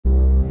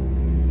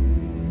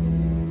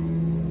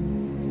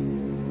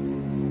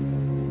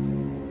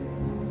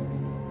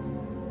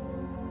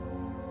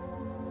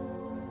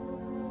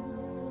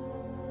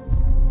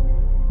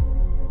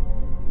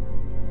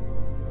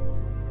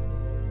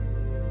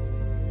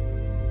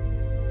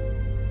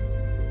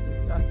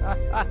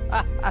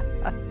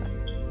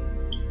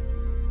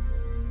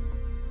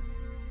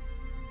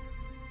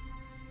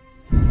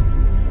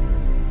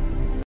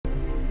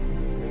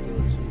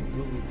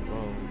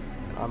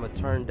I'ma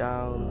turn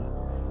down.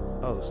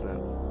 Oh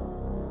snap!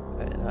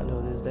 I did not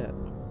know there's that.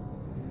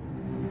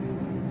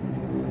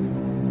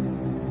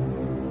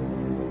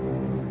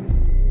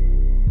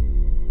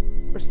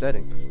 Where's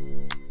settings?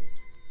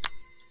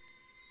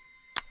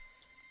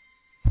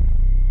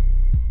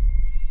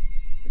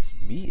 This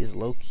beat is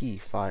low key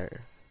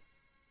fire.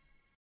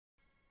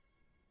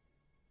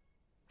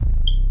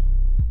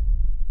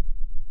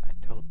 I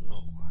don't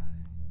know why.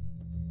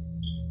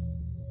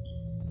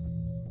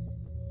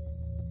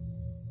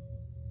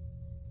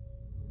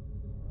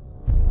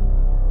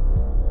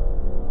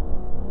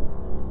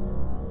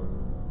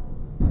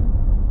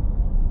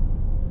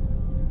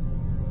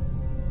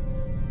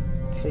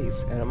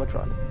 Case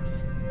animatronics.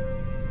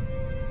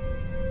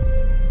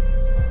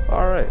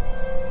 Alright.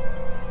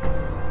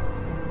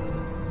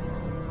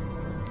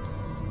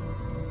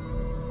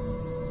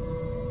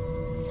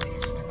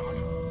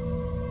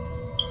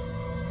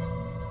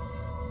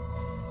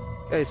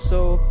 Okay,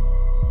 so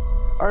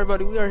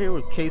everybody, we are here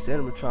with Case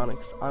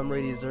Animatronics. I'm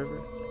Radio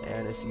Observer,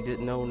 and if you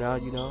didn't know, now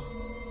you know.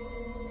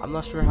 I'm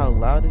not sure how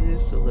loud it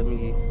is, so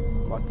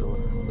I'm about to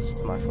listen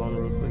to my phone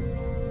real quick.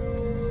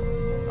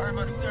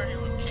 Everybody, we are here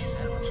with Case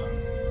Animatronics.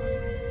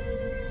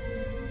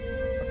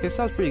 Okay, it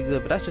sounds pretty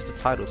good, but that's just a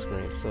title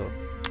screen, so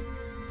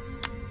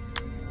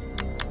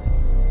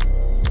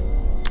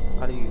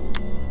how do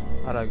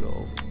I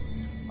go?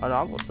 Oh no,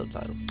 I'm on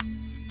subtitles.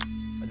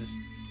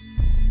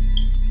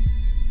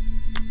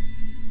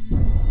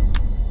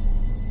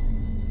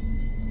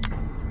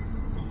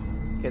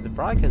 Okay, the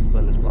broadcast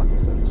button is blocking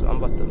something, so I'm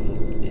about to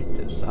move it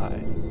to the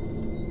side.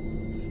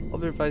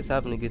 Hope everybody's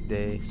having a good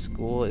day.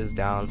 School is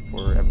down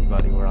for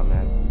everybody where I'm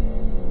at.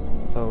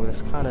 So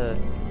it's kind of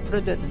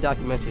for the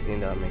documentary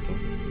thing that I'm making.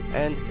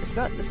 And it's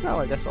not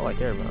like that's all I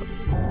care about.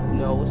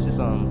 No, it's just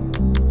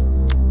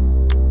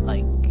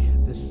like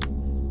this.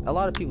 A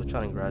lot of people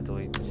trying to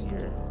graduate this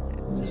year,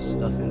 and just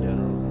stuff in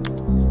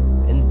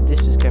general. And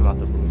this just came out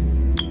the blue.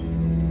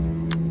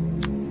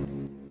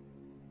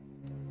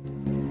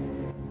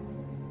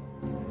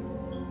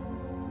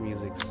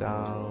 Music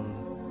sound.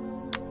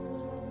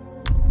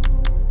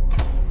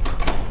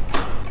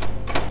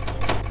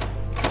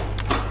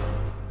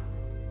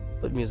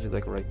 Put music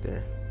like right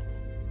there.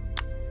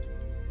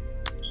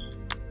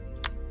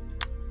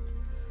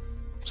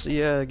 So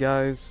yeah,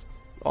 guys,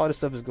 all this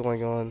stuff is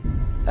going on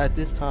at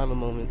this time of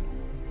moment.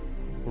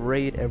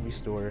 Raid every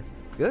store.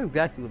 That's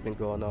exactly what's been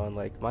going on.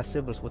 Like, my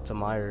siblings went to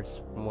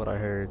Myers, from what I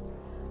heard,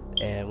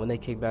 and when they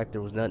came back,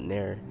 there was nothing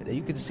there. And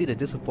you could just see the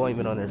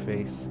disappointment on their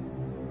face.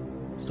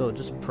 So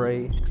just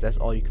pray, because that's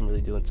all you can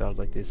really do in times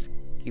like this.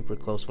 Keep your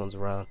close ones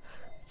around.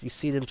 If you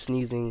see them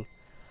sneezing,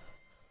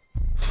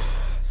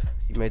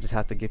 you may just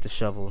have to get the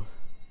shovel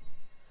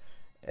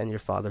and your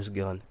father's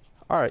gun.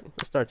 Alright,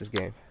 let's start this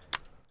game.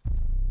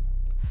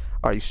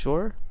 Are you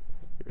sure?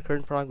 Your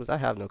current progress? I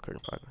have no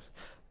current progress.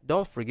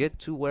 Don't forget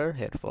to wear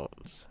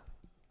headphones.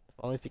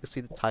 Only if you can see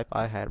the type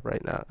I had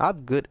right now. I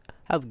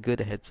have a good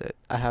headset.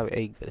 I have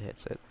a good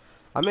headset.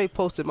 I may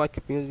post it in my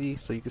community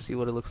so you can see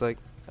what it looks like.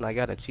 And I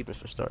got achievements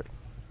for starting.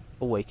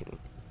 Awakening.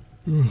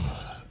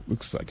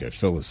 Looks like I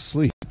fell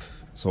asleep.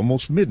 It's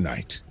almost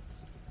midnight.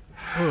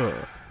 Huh.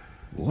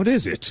 What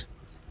is it?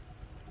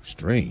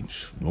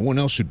 Strange. No one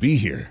else should be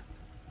here.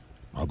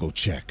 I'll go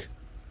check.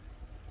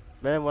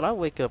 Man, when I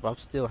wake up, I'm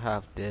still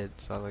half dead.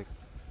 So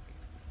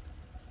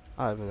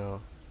I don't even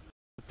know.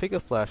 Pick a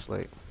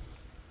flashlight.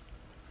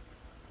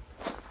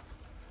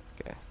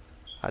 Okay.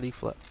 How do you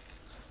flip?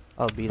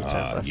 Oh, beat a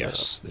tablet. Ah,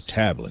 yes, the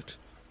tablet.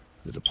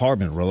 The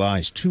department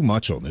relies too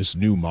much on this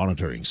new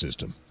monitoring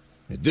system.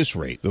 At this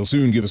rate, they'll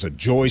soon give us a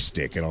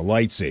joystick and a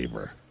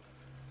lightsaber.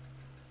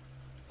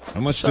 How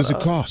much does it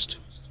cost?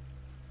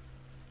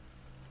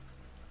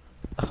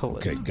 Oh,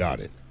 okay, got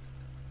it.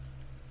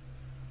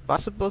 Am I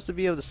supposed to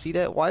be able to see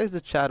that? Why is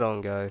the chat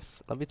on,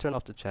 guys? Let me turn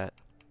off the chat.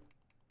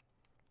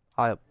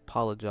 I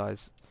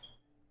apologize.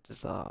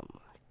 Just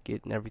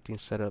getting everything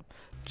set up.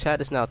 Chat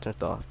is now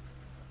turned off.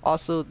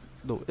 Also,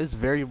 it's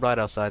very bright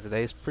outside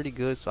today. It's pretty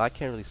good, so I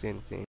can't really see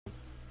anything.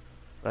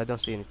 But I don't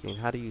see anything.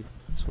 How do you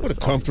switch? What a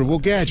comfortable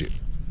gadget.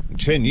 In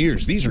 10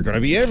 years, these are going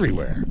to be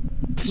everywhere.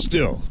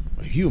 Still,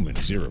 a human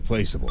is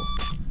irreplaceable.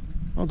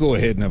 I'll go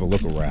ahead and have a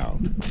look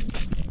around.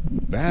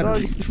 The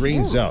battery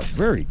drains out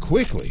very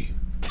quickly.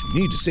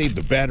 You need to save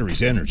the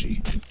battery's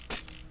energy.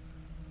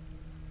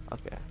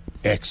 Okay.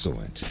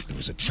 Excellent. There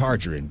was a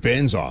charger in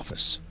Ben's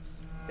office.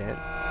 Ben.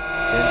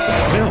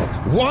 Hell,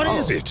 what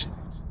is it?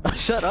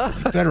 Shut up.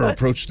 Better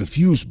approach the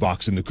fuse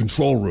box in the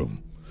control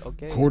room.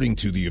 Okay. According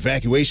to the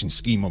evacuation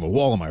scheme on the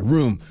wall of my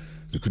room,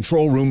 the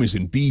control room is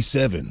in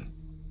B7.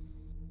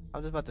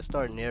 I'm just about to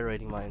start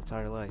narrating my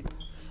entire life.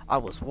 I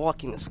was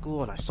walking to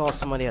school and I saw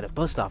somebody at a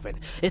bus stop and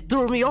it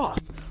threw me off.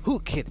 Who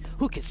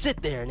could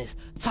sit there in this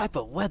type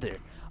of weather?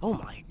 Oh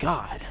my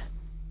god.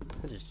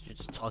 You're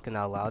just talking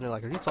out loud and they're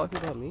like, are you talking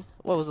about me?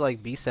 What was it,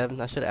 like B7?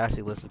 I should have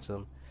actually listened to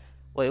him.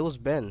 Wait, it was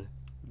Ben.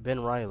 Ben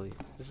Riley.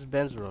 This is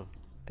Ben's room.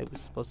 Hey, we're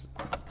supposed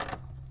to...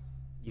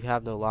 You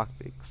have no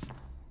lockpicks.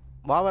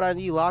 Why would I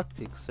need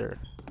lockpicks, sir?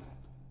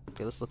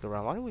 Okay, let's look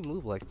around. Why do we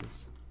move like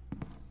this?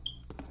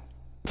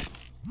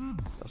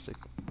 No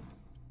signal.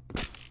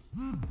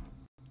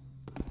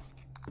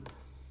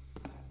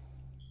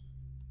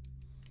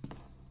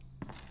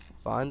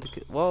 Find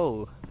the...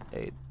 Whoa!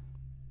 Hey.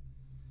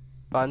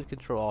 Find the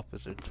control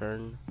officer.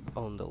 Turn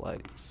on the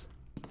lights.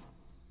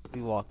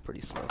 We walk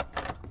pretty slow.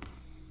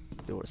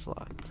 Door's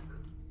locked.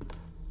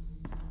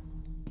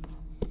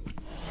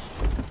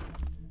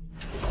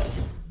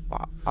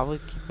 Wow, I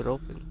would keep it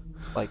open.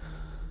 Like,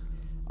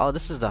 oh,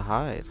 this is the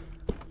hide.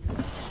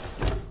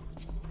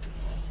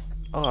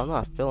 Oh, I'm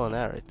not feeling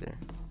that right there.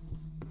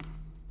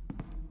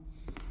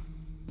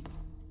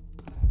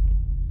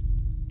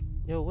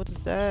 Yo, what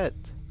is that?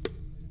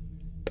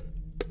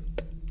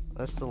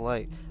 That's the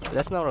light. But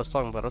that's not what I was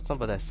talking about. I was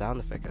talking about that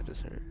sound effect I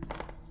just heard.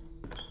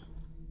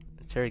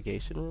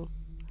 Interrogation room?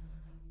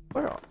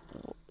 Where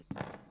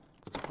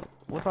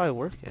do I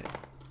work at?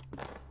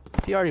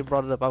 If you already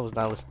brought it up, I was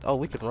not listening. Oh,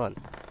 we can run.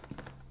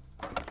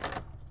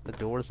 The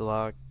door's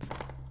locked.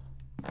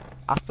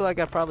 I feel like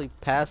I probably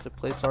passed the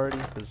place already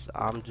because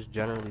I'm just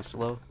generally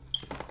slow.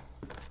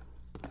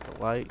 The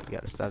light, you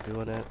gotta stop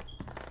doing that.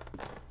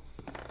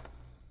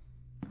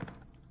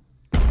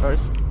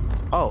 First,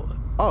 oh,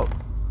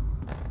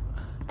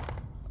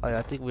 yeah,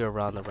 I think we're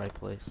around the right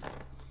place.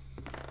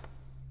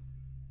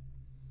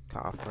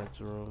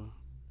 Conference room.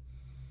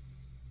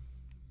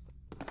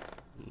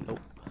 Nope.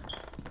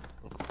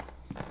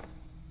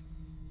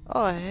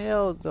 Oh,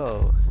 hell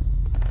no.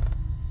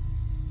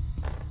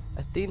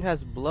 That thing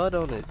has blood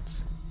on it.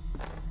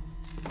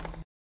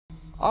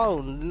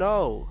 Oh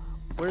no.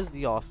 Where's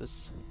the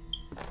office?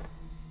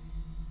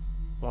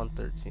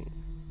 113.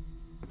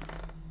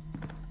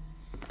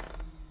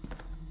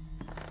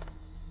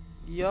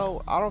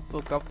 Yo, I don't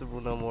feel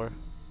comfortable no more.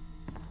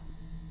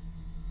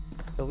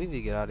 Yo, we need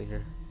to get out of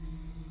here.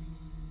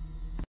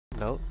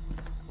 Nope.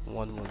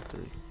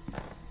 113.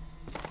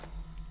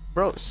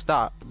 Bro,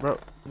 stop. Bro,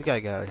 we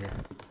gotta get out of here.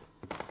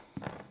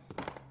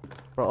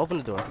 Bro, open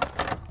the door.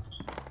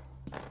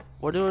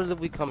 Where did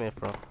we come in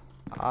from?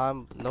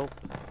 Nope.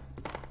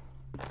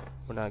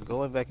 We're not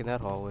going back in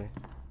that hallway.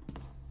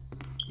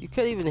 You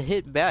can't even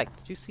hit back.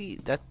 Did you see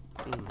that?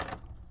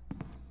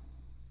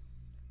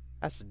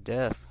 That's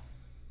death.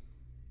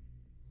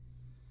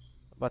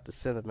 About to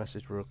send a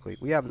message real quick.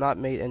 We have not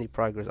made any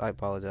progress. I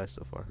apologize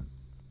so far.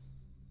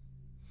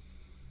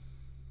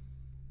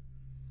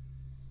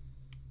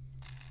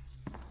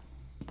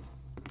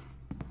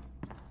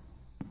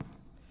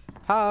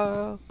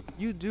 How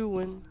you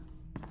doing?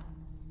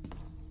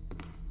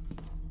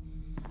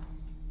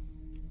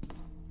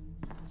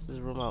 This is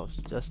the room I was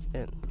just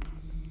in.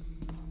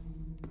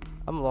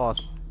 I'm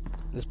lost.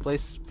 This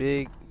place is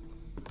big.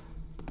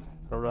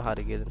 I don't know how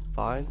to get in.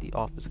 Find the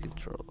office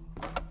control.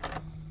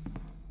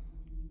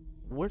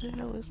 Where the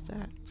hell is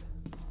that?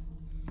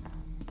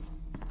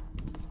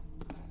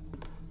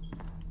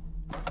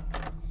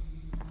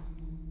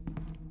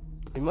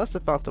 We must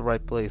have found the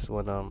right place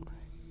when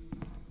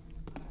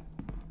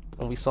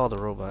we saw the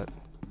robot.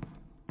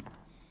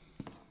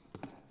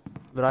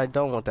 But I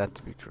don't want that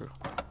to be true.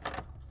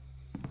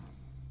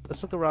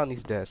 Let's look around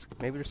these desks.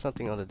 Maybe there's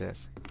something on the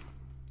desk.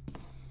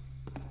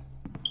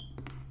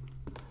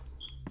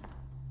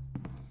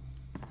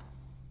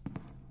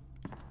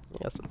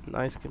 Yeah, some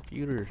nice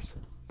computers.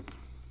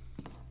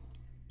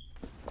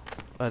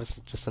 Oh, this is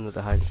just under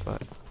the hiding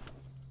spot.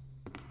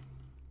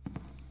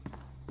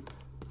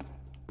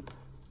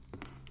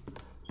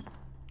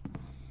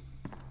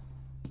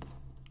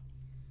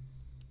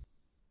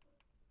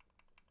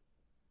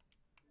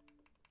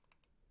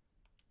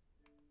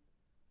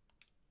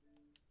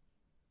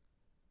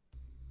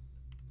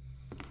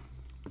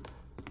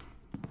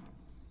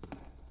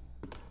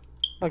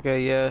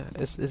 Okay, yeah,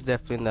 it's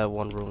definitely in that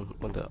one room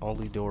when the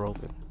only door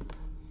open.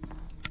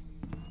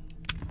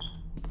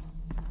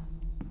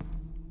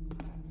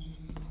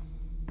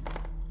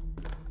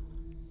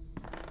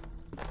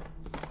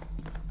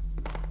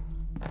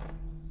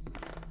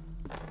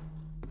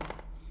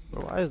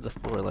 Bro, why is the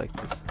floor like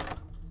this?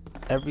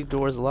 Every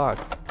door is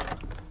locked.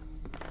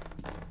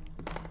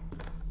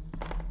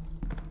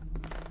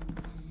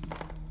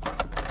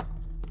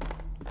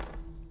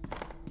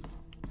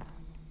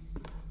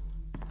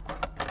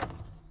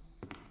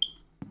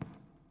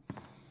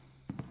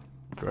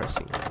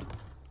 Dressing room.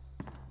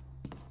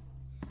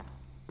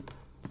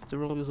 Is the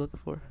room we was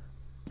looking for?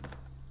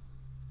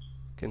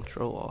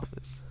 Control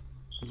office.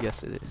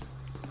 Yes, it is.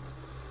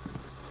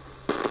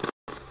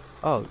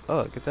 Oh,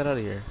 get that out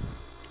of here.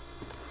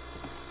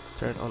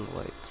 Turn on the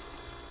lights.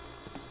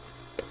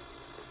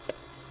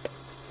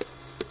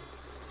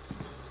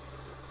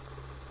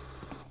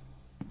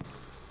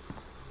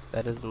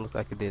 That doesn't look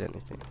like it did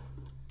anything.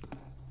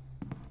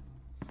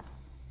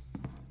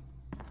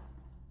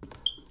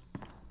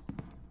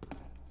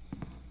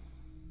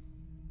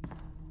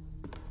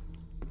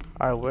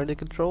 Alright, we're in the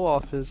control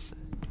office.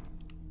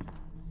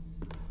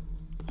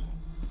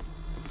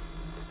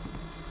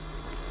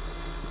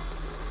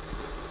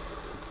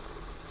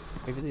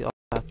 Maybe they all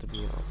have to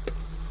be on.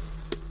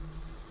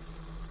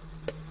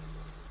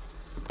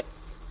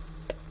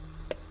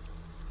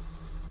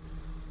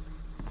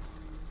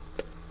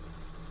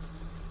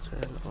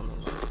 Turn on the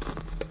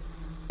light.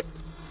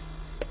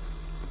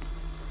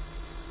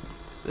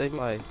 They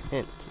my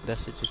hint. That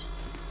should just.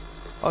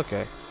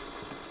 Okay.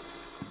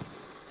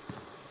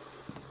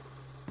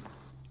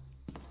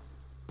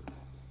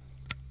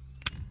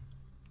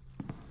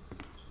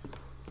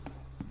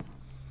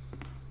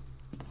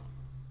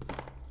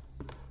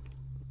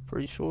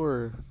 Pretty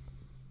sure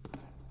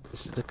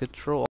this is the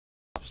control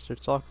officer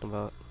talking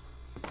about.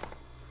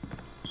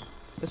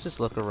 Let's just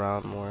look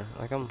around more.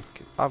 Like I'm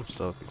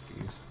so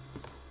confused.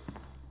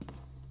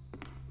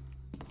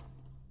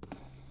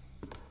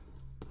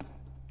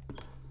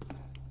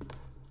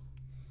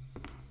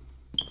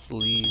 Let's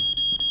leave.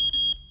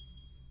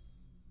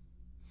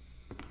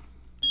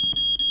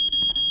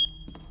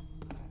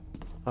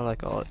 I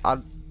like all.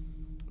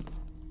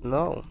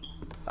 No,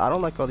 I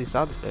don't like all these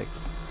sound effects.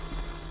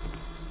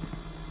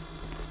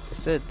 It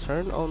said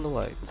turn on the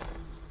lights.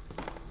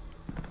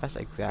 That's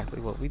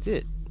exactly what we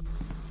did.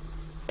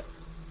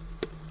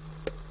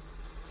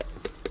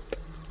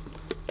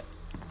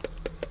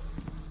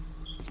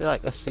 Is there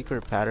like a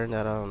secret pattern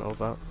that I don't know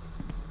about?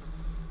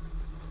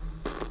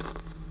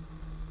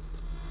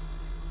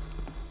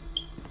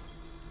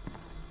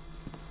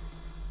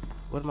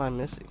 What am I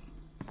missing?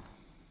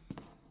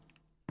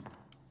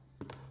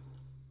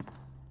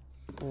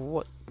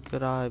 What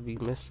could I be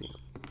missing?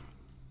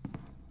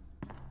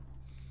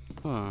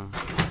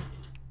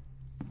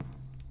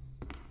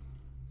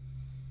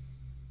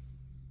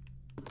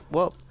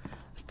 Well,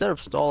 instead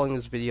of stalling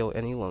this video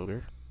any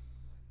longer,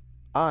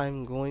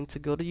 I'm going to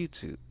go to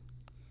YouTube.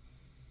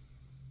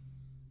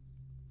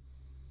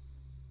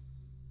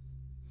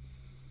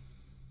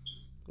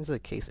 This is a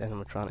case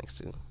animatronics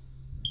too.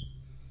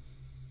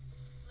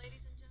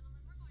 Ladies and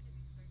gentlemen, we're going to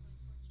be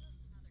circling for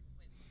just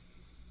another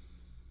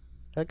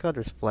quick. I got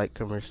there's flight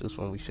commercials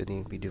when we shouldn't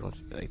even be doing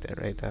shit like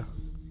that right now.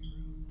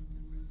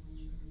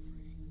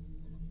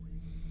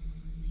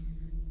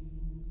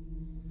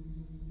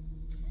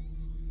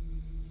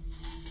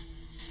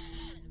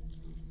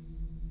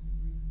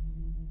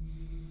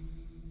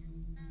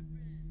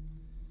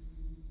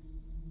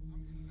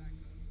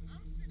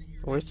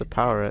 Where's the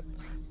power at?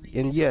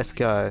 And yes,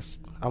 guys,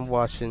 I'm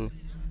watching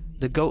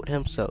the GOAT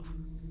himself,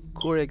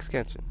 Corey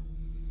Extension.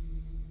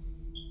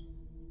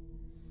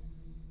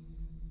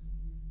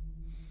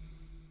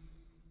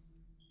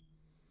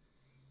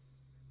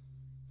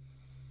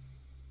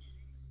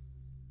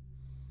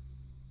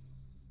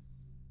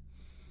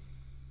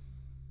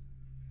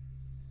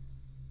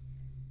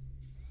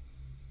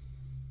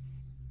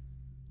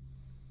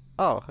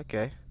 Oh,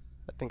 okay.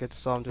 I think I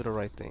just saw him do the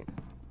right thing.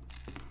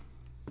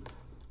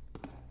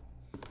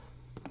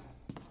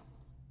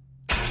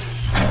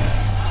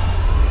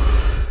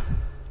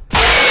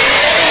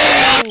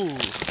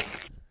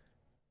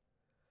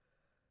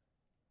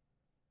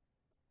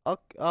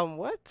 Okay,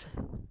 what?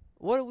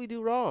 What did we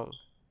do wrong?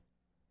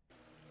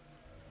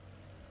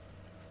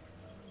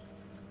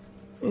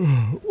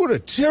 What a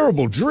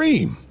terrible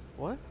dream!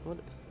 What? What?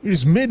 It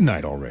is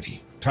midnight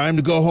already. Time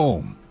to go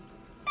home.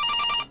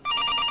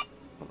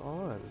 Hold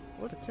on.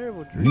 What a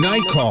terrible dream.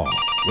 Night call.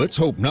 Let's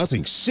hope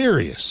nothing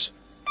serious.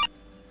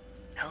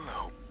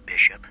 Hello,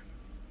 Bishop.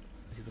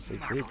 People say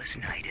Marvelous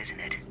bitch. night, isn't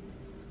it?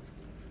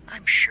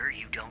 I'm sure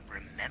you don't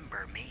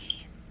remember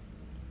me.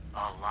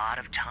 A lot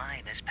of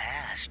time has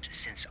passed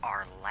since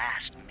our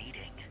last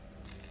meeting.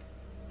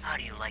 How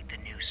do you like the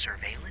new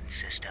surveillance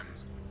system?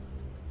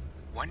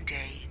 One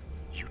day,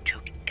 you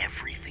took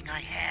everything I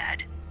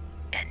had,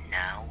 and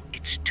now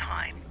it's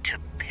time to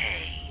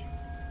pay.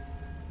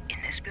 In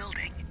this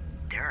building,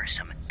 there are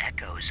some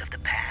echoes of the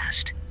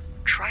past.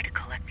 Try to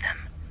collect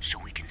them so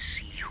we can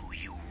see who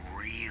you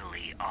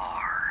really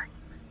are.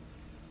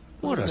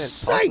 What a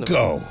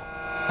psycho!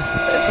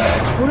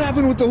 What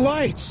happened with the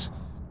lights?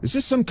 Is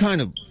this some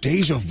kind of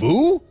deja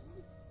vu?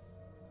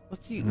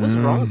 What's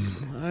wrong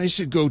with you? I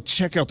should go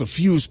check out the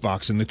fuse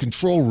box in the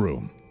control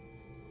room.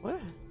 What?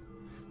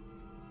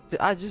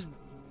 I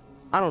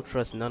don't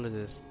trust none of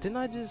this. Didn't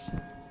I just...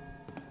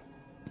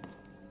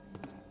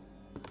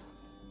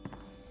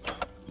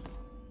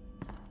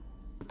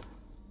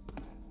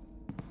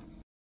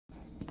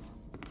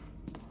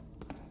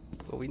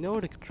 Well, we know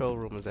where the control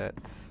room is at.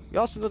 We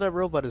also know that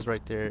robot is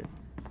right there.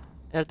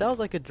 And if that was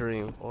like a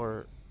dream,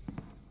 or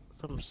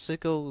some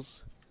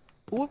sickos,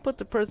 who would put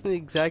the person in the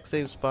exact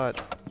same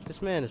spot?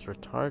 This man is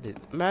retarded.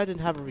 Imagine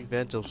having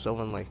revenge of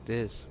someone like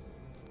this.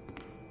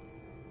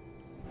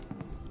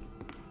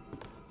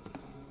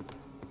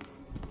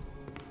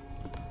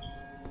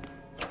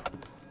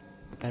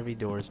 Every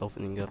door is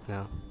opening up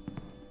now.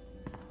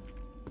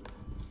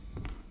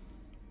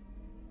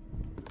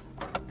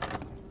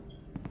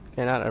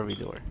 Okay, not every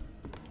door.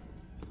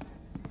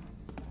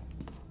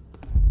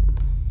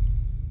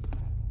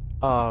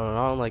 Oh,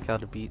 I don't like how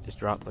the beat just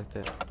dropped like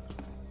that.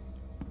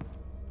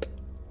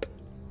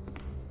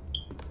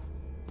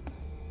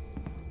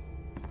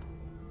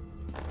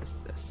 This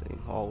is that same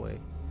hallway.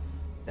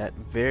 That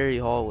very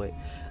hallway.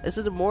 It's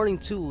in the morning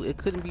too. It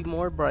couldn't be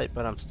more bright,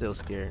 but I'm still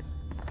scared.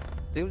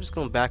 I think I'm just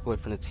gonna back away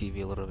from the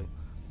TV a little bit.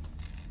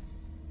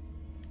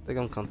 I think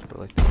I'm comfortable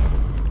like that.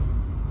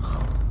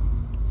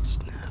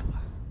 Snap.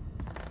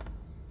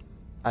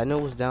 I know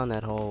what's down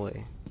that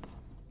hallway.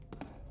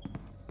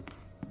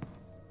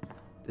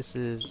 This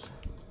is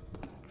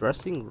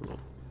dressing room.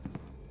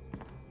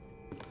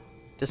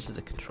 This is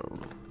the control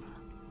room.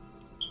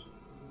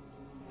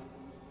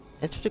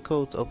 Enter the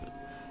code to open.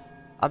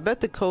 I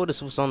bet the code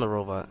is what's on the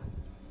robot.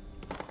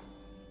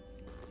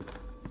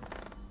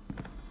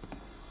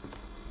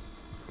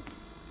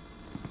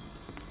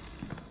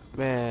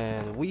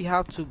 Man, we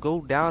have to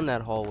go down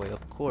that hallway.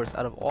 Of course,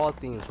 out of all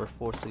things, we're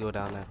forced to go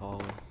down that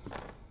hallway.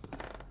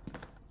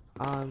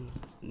 I'm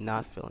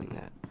not feeling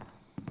that.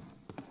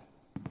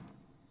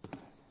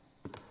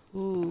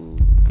 Ooh,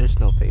 there's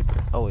no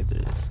paper. Oh wait, there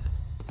is.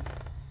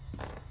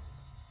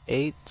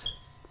 8,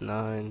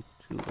 9,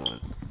 2, 1.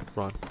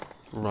 Run.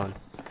 Run.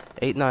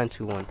 8, 9,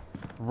 2, 1.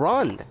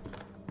 Run!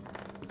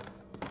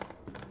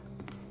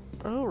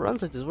 Bro, who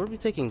runs like this? What are we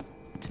taking?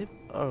 Tip?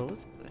 Oh,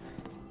 what's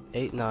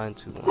 8, 9,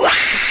 2, 1.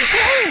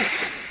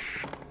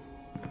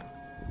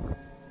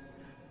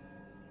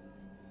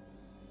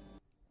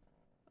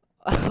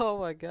 Oh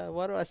my god,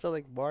 why do I sound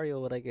like Mario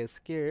when I get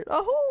scared?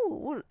 Oh,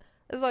 what?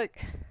 It's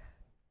like,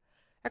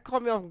 that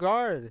caught me off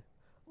guard.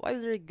 Why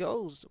is there a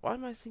ghost? Why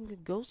am I seeing a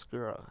ghost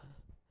girl?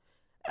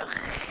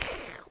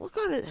 What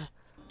kind of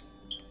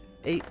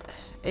 8,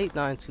 8,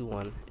 9, 2,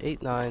 1.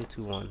 8, 9,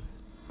 2, 1.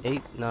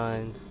 8,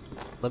 9.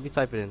 Let me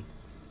type it in.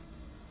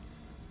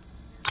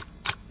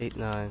 8,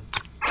 9.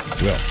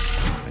 Well,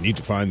 I need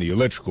to find the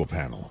electrical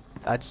panel.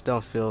 I just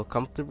don't feel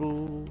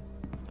comfortable.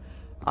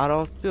 I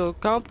don't feel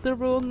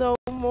comfortable no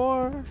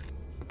more.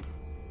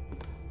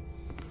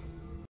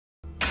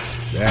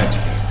 That's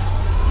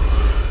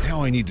better.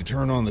 Now I need to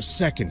turn on the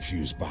second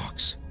fuse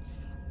box.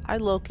 I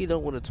low-key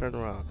don't want to turn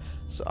around.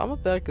 So I'm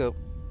gonna back up.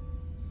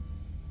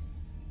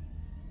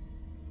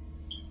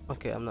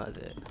 Okay, I'm not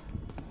dead.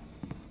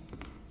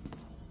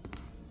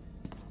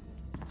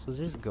 So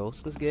there's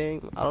ghosts in this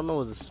game? I don't know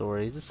what the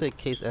story is. Just say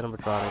case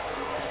animatronics.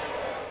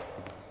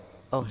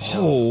 Oh,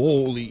 hell.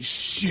 Holy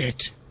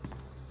shit!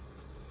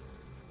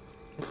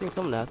 That thing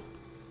coming after.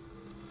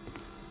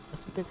 That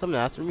thing coming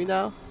after me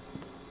now?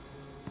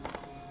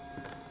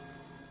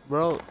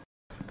 Bro,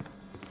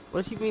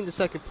 what do you mean the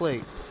second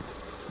plate?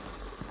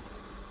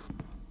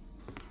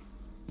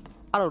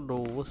 I don't know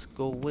what's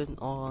going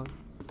on.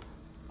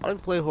 I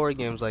don't play horror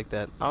games like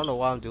that. I don't know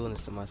why I'm doing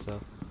this to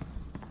myself.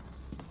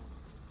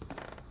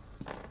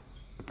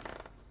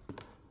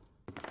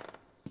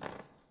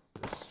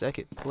 The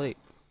second plate.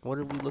 What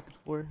are we looking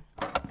for?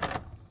 I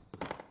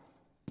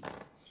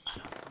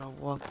don't want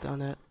to walk down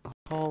that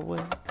hallway.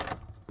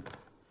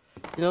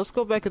 You know, let's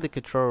go back to the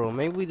control room.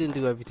 Maybe we didn't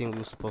do everything we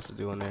were supposed to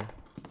do in there.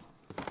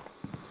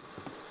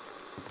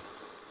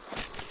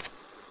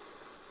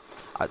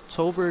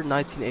 October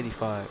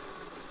 1985.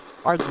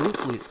 Our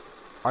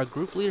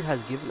group leader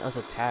has given us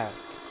a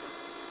task.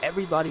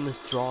 Everybody must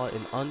draw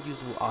an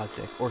unusual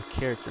object or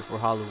character for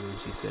Halloween,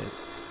 she said.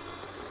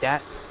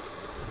 That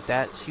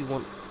she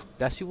want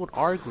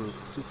our group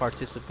to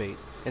participate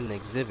in the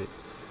exhibit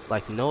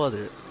like no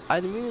other. I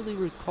immediately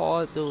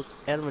recalled those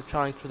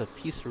animatronics from the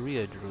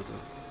pizzeria drew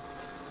them.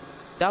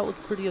 That was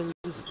pretty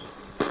unusual.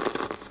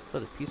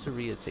 But the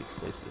pizzeria takes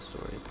place in the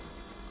story.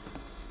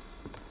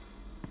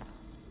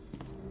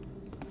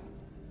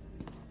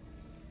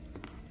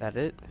 That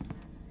it?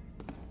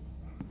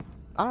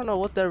 I don't know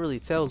what that really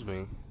tells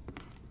me.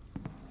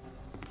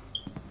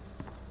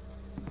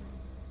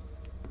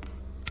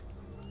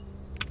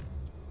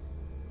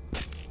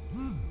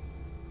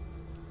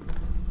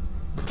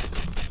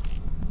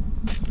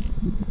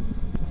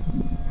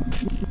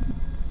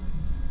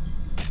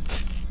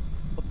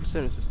 What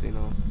percentage is this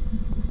on?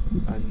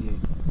 98.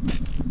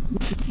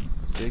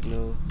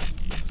 Signal.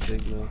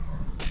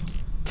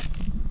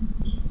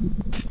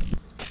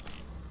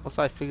 Once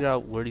I figure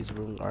out where these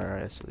rooms are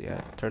actually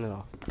at, turn it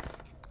off.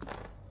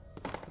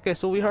 Okay,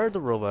 so we heard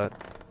the robot.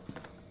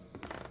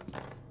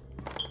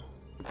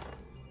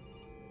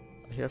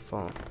 I hear a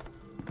phone.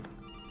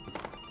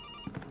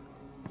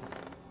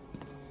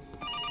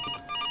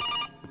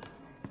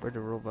 Where the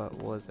robot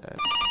was at.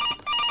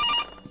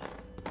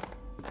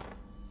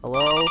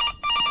 Hello?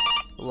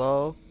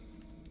 Hello?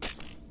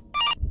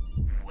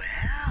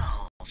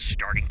 Well,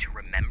 starting to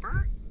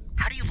remember?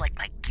 How do you like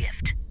my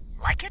gift?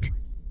 Like it?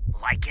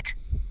 Like it?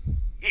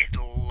 It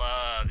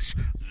loves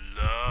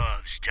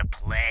to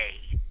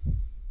play.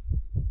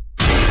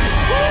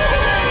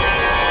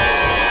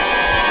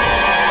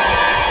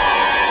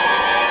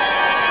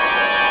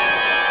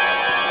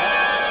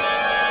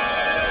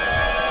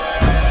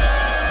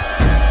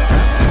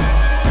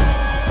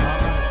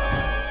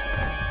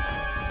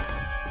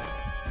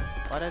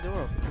 Why that door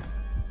open?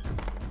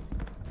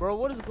 Bro,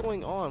 what is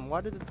going on?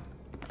 Why did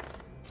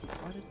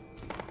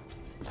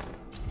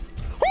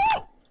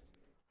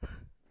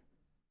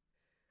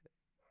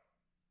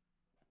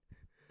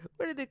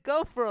Where did it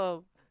go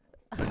from?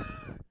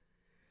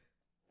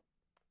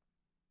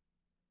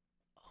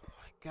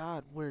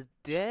 God, we're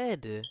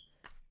dead.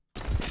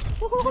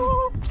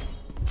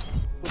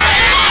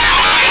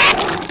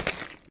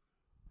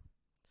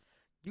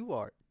 You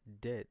are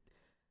dead.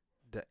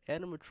 The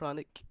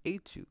animatronic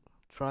ate you.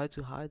 Try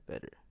to hide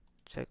better.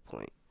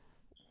 Checkpoint.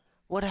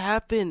 What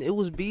happened? It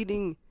was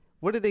beating.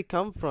 Where did they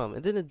come from?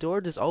 And then the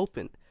door just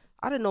opened.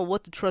 I didn't know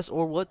what to trust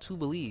or what to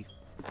believe.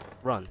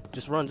 Run.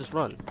 Just run. Just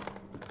run.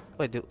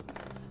 Wait, dude.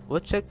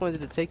 What checkpoint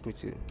did it take me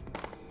to?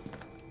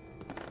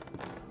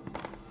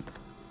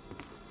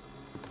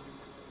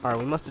 Alright,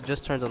 we must have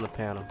just turned on the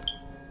panel.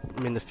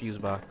 I mean the fuse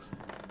box.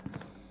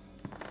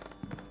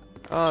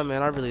 Oh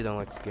man, I really don't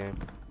like this game.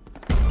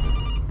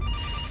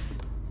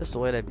 Just the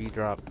way that beat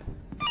dropped.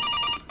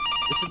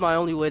 This is my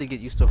only way to get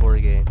used to horror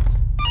games.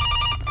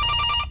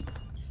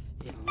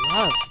 It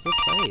loves to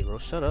play, bro.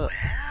 Shut up.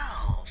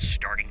 Well,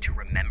 starting to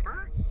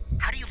remember?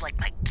 How do you like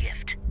my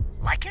gift?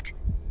 Like it?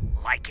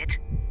 Like it?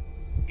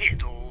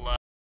 It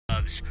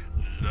loves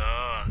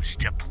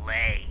to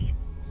play.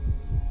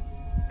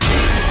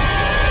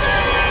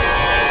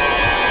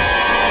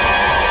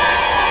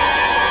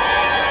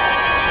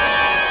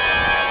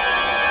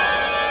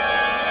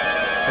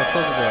 Go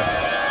close the door.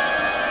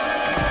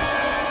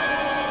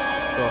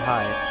 Go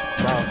hide.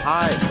 Bro,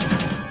 hide.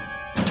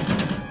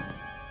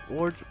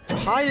 Or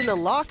hide in a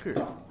locker.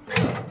 I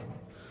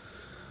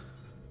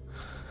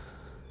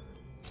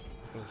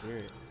can hear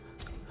it.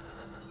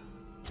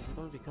 He's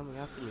gonna be coming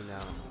after me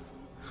now.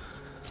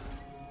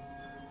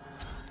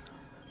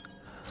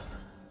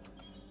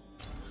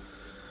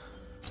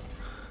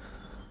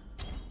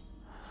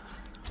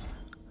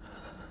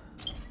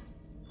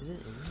 Is it in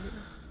here?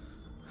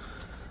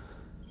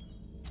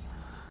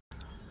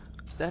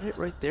 Is that it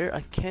right there?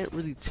 I can't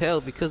really tell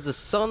because the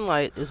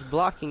sunlight is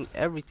blocking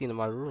everything in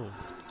my room.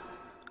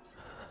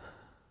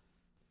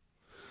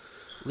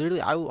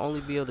 Literally, I will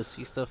only be able to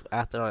see stuff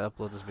after I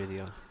upload this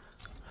video.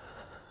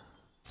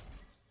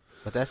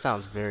 But that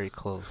sounds very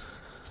close.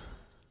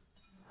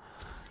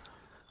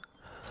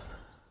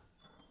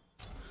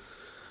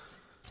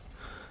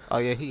 Oh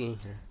yeah, he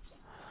ain't here.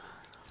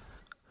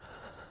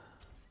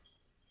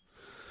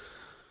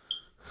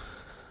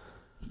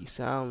 He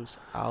sounds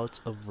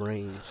out of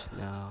range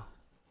now.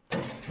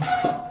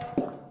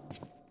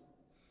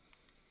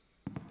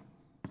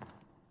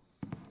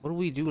 What do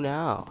we do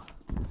now?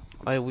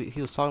 Oh,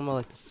 he was talking about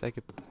like the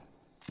second.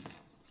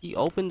 He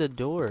opened the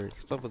door.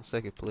 He's talking about the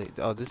second plate.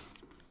 Oh, this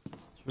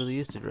really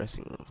is the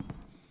dressing room.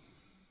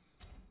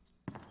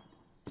 Oh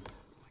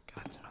my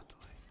God! Turn out the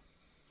light.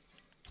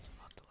 Turn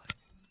out the light.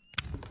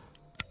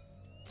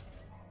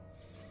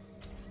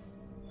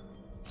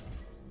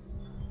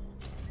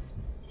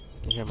 I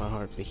can hear my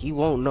heart, but he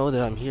won't know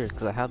that I'm here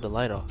because I have the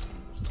light off.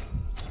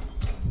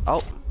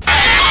 Oh.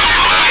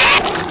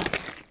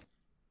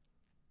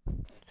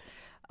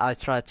 I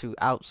tried to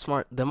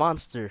outsmart the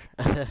monster.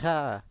 Was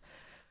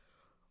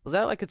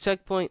that like a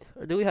checkpoint?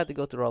 Or do we have to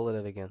go through all of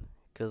that again?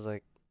 Because,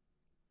 like,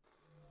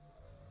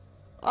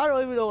 I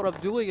don't even know what I'm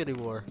doing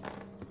anymore.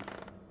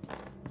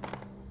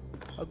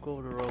 I'll go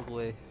the wrong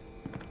way.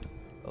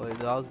 Oh, wait,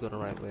 no, I was going the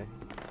right way.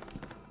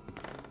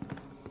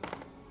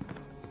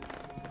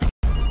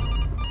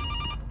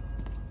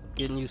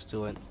 Getting used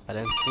to it. I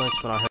didn't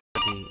flinch when I heard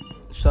the beat.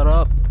 Shut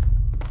up.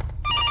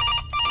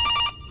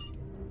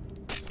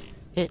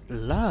 It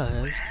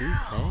loves to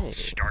play.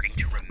 Starting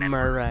to remember.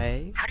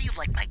 Murray. How do you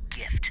like my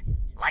gift?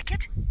 Like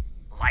it?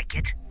 Like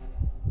it?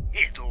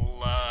 It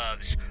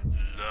loves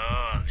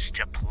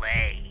to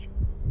play.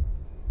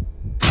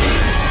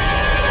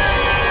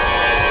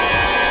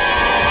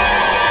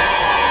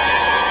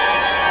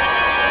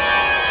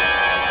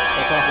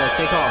 Take off, boy.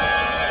 Take off.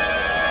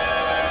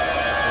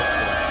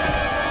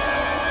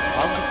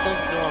 Why would you close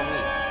the door on me?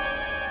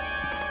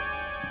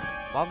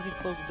 Why would you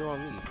close the door on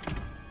me?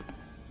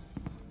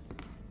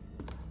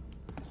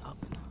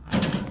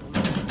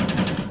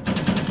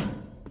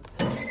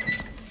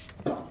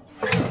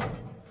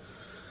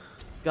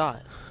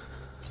 God.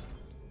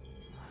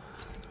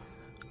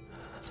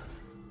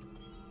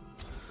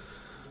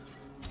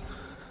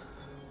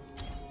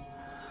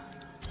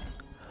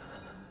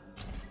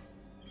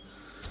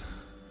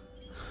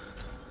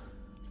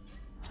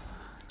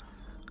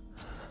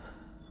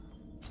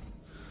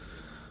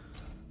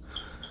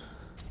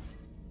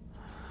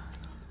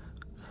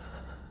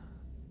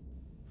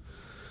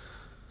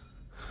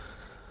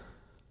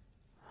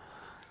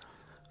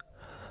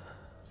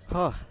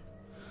 Huh.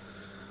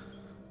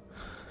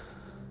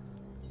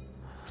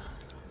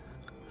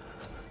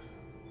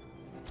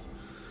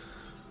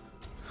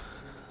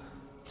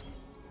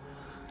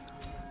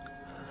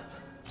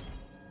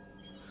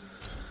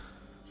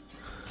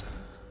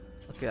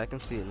 Okay, I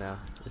can see it now.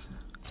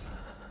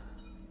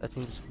 That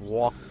thing just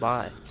walked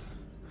by.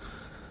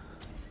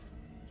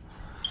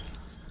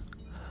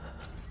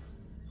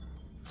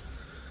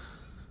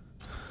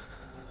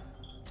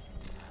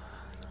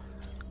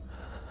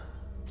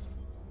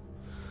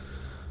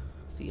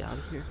 Is he out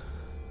of here?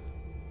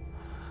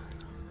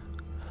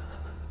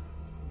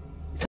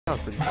 He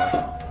sounds pretty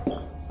far.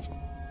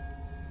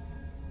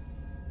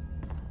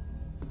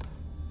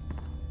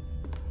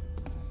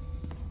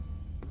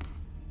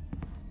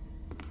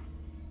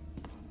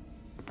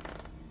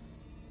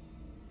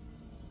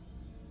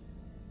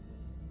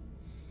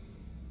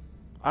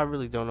 I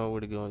really don't know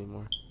where to go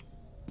anymore.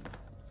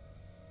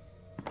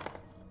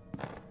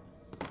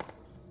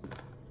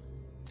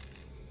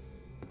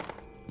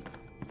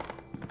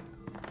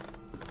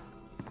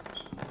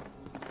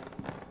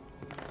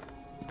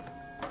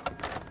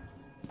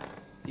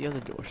 The other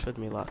door should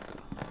be locked though.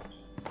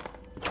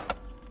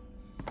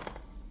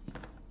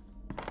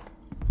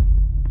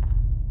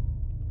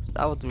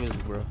 Stop with the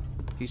music, bro.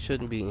 He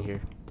shouldn't be in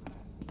here.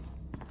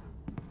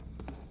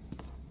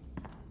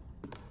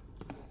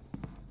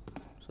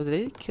 So did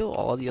they kill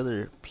all the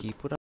other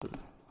people?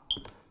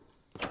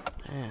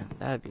 Man,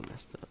 that'd be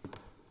messed up.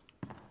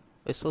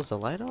 Wait, so is the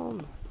light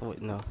on? Oh,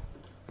 wait, no.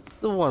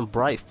 The one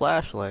bright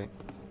flashlight.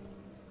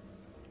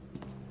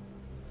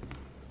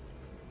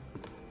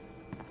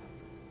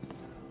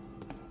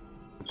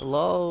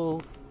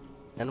 Hello?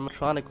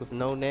 Animatronic with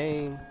no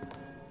name.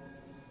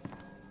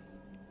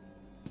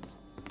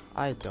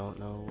 I don't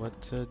know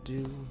what to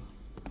do.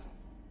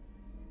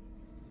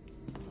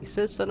 He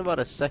said something about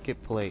a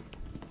second plate.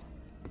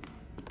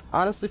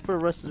 Honestly, for the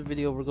rest of the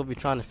video, we're going to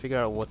be trying to figure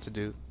out what to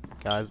do.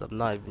 Guys, I'm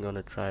not even going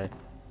to try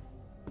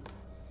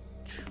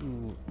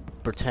to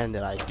pretend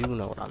that I do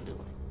know what I'm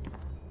doing.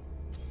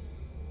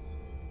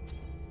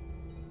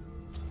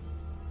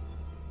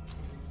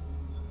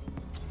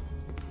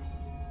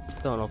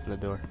 Don't open the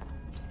door.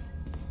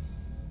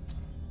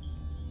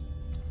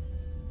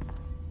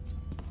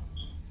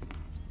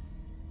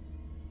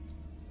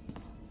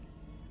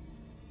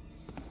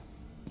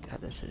 God,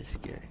 that shit is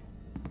scary.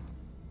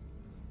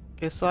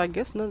 Okay, so I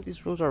guess none of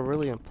these rooms are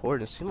really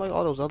important. It seems like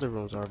all those other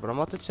rooms are, but I'm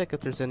about to check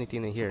if there's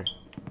anything in here.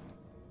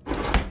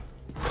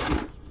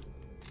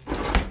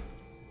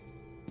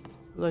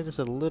 Like just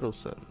a little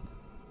something.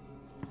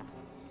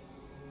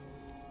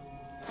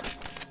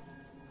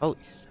 Holy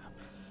snap.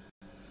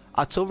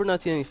 October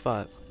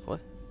 1985. What?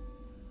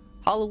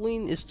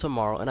 Halloween is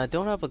tomorrow and I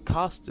don't have a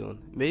costume.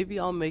 Maybe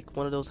I'll make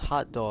one of those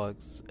hot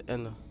dogs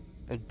and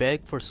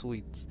beg for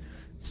sweets.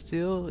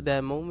 Still,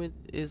 that moment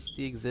is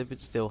the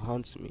exhibit still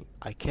haunts me.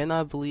 I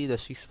cannot believe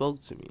that she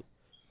spoke to me.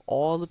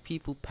 All the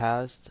people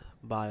passed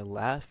by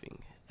laughing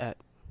at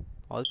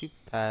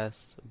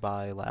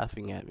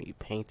me,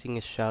 painting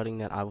and shouting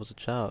that I was a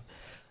child.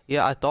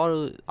 Yeah, I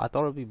thought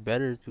it'd be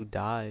better to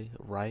die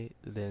right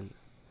then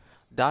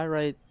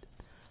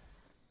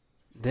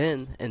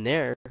and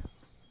there.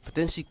 But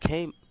then she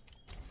came.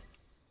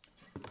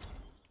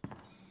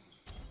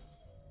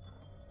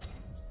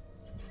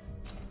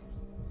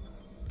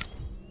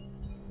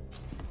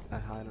 I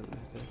hide on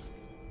this desk.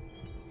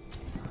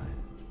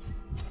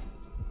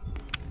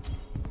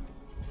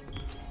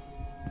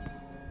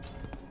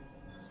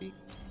 See?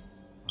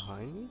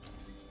 Behind me?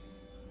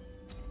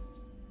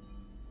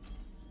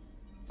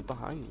 It's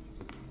behind me.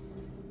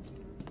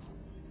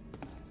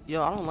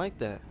 Yo, I don't like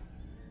that.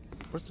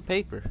 Where's the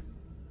paper?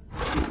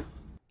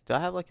 Do I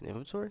have like an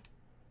inventory?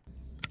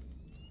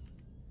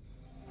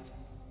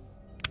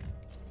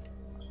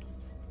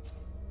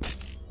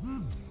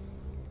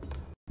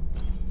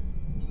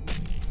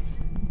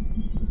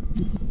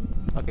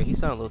 Okay, he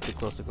sounded a little too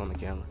close to go on the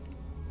camera.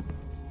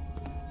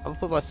 I'm gonna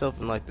put myself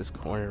in like this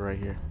corner right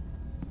here.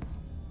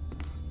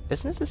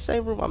 Isn't this the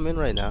same room I'm in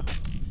right now?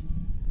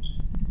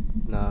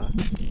 Nah.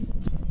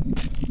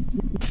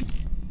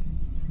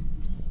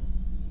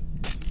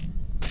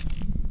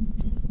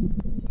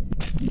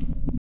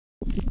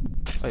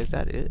 Wait, is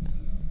that it?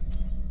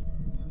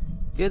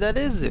 Yeah, that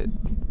is it.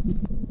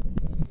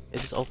 It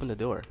just opened the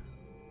door.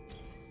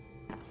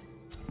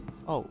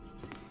 Oh.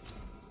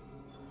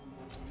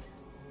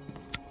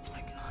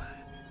 My God.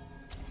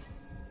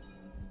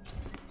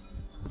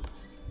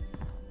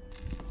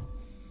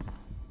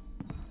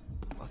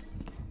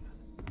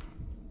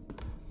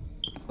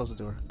 Close the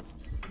door.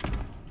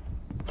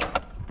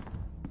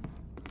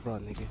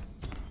 Run, nigga.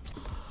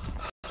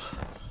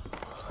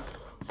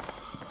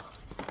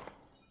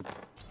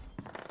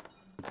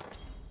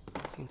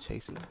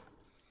 Chasing me.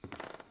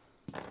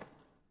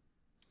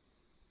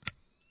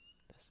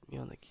 That's me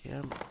on the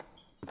camera.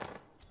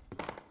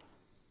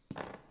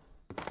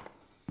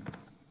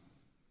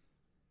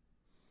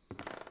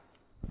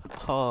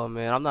 Oh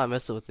man, I'm not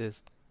messing with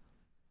this.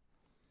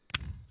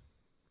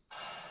 What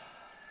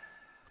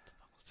the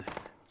fuck was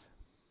that?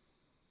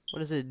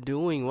 What is it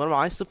doing? What am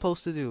I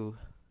supposed to do?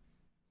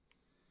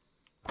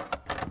 You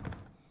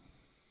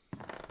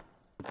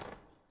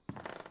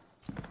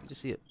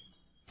just see it.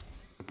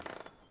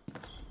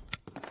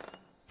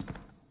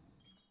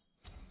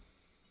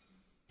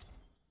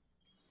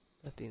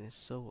 That thing is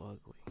so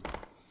ugly.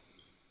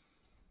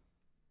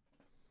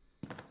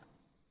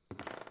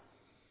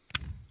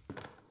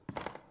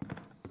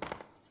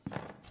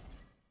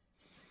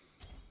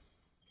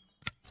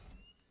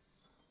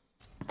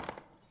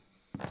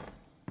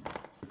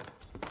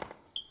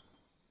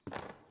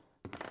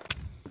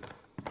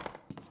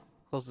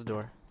 Close the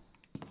door.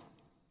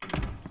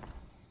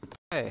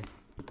 Hey.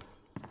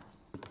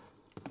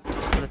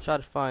 I'm gonna try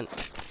to find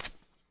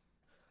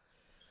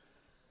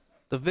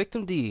the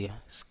victim D.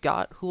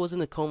 Scott, who was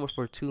in a coma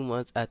for 2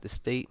 months at the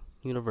State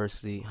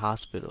University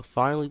Hospital,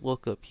 finally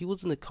woke up. He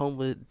was in a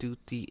coma due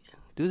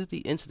due to the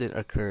incident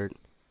occurred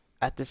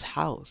at this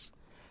house,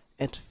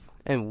 and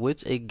in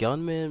which a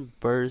gunman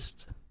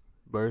burst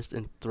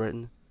and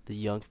threatened the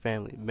young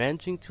family.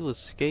 Managing to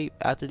escape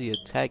after the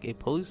attack, a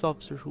police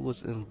officer who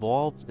was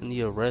involved in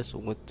the arrest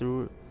went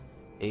through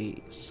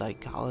a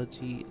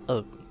psychology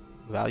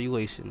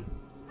evaluation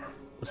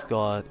with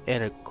God,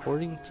 and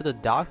according to the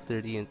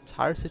doctor, the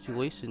entire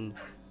situation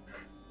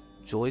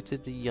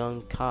jolted the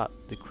young cop.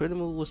 The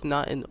criminal was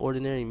not an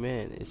ordinary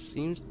man. It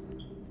seems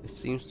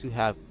to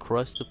have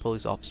crushed the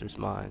police officer's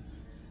mind.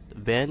 The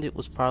bandit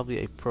was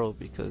probably a pro,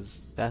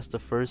 because that's the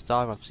first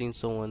time I've seen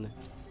someone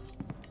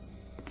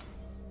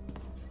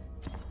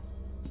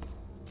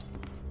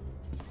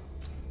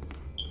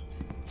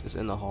just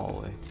in the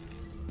hallway.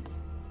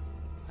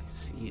 I can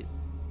see it.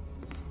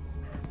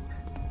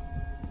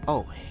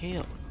 Oh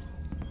hell.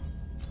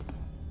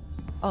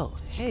 Oh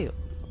hell.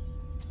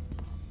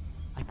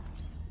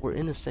 We're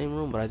in the same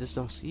room, but I just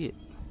don't see it.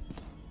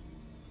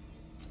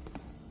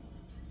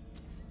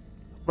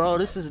 Bro,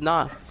 this is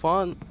not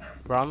fun.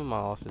 Bro, I'm in my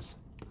office.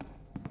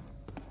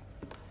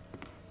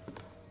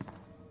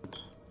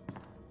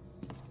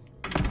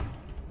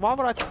 Why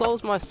would I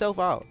close myself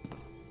out?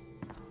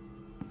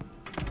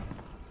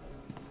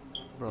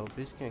 Bro,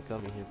 bitch can't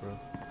come in here, bro.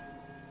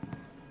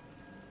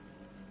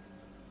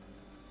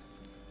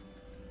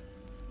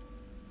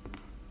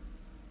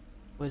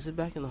 Wait, is it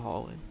back in the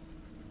hallway?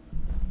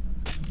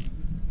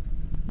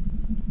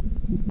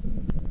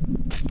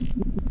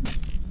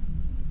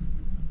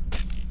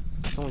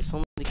 There's only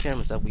so many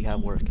cameras that we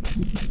have working.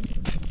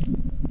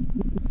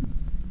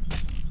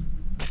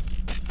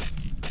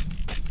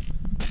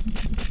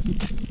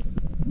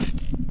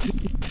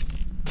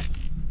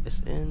 It's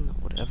in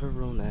whatever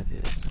room that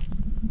is.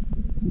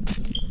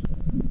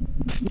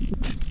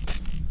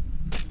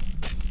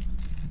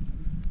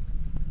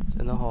 It's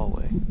in the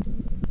hallway.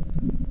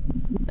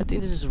 I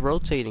think this is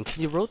rotating.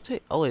 Can you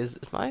rotate? Oh, is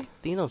my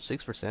thing on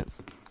 6%?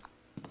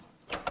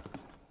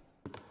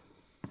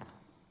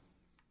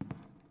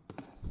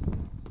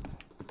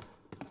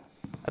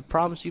 I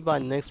promise you, by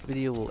next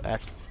video we'll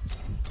actually.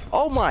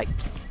 Oh my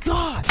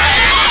god!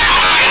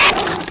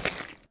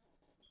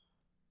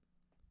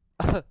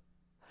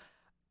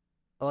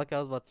 Like I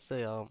was about to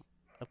say, I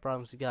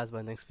promise you guys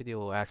by next video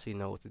we'll actually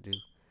know what to do.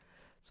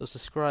 So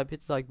subscribe,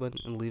 hit the like button,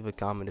 and leave a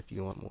comment if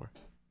you want more.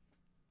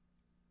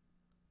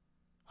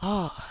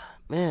 Oh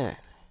man,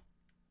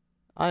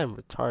 I am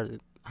retarded.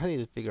 I need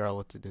to figure out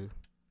what to do.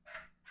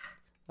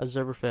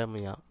 Observer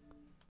family out.